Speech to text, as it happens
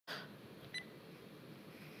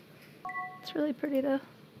It's really pretty though.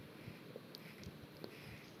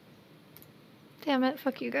 Damn it,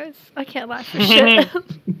 fuck you guys. I can't laugh for shit.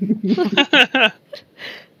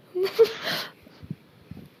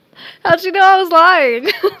 How'd you know I was lying?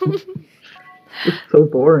 It's so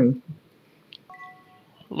boring.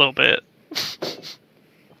 A little bit.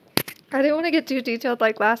 I didn't want to get too detailed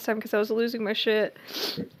like last time because I was losing my shit.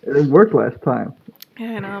 It worked last time.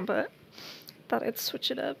 Yeah, I know, but thought I'd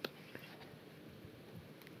switch it up.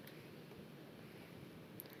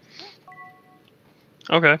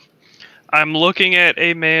 Okay. I'm looking at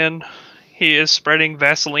a man. He is spreading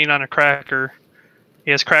Vaseline on a cracker.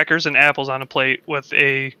 He has crackers and apples on a plate with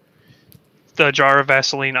the jar of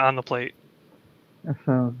Vaseline on the plate. That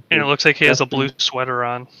sounds. And it looks like he has a blue disgusting. sweater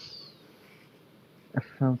on. That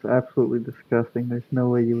sounds absolutely disgusting. There's no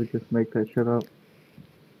way you would just make that shit up.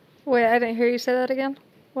 Wait, I didn't hear you say that again.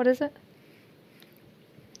 What is it?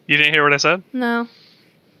 You didn't hear what I said? No.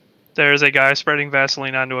 There's a guy spreading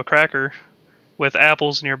Vaseline onto a cracker with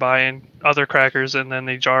apples nearby and other crackers, and then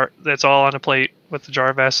the jar that's all on a plate with the jar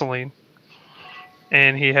of Vaseline.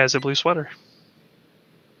 And he has a blue sweater.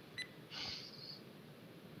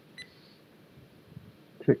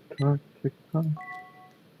 TikTok, TikTok.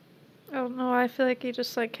 Oh no, I feel like you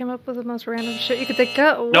just like came up with the most random shit you could think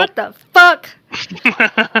of. Nope. What the fuck?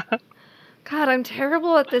 God, I'm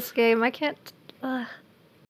terrible at this game. I can't.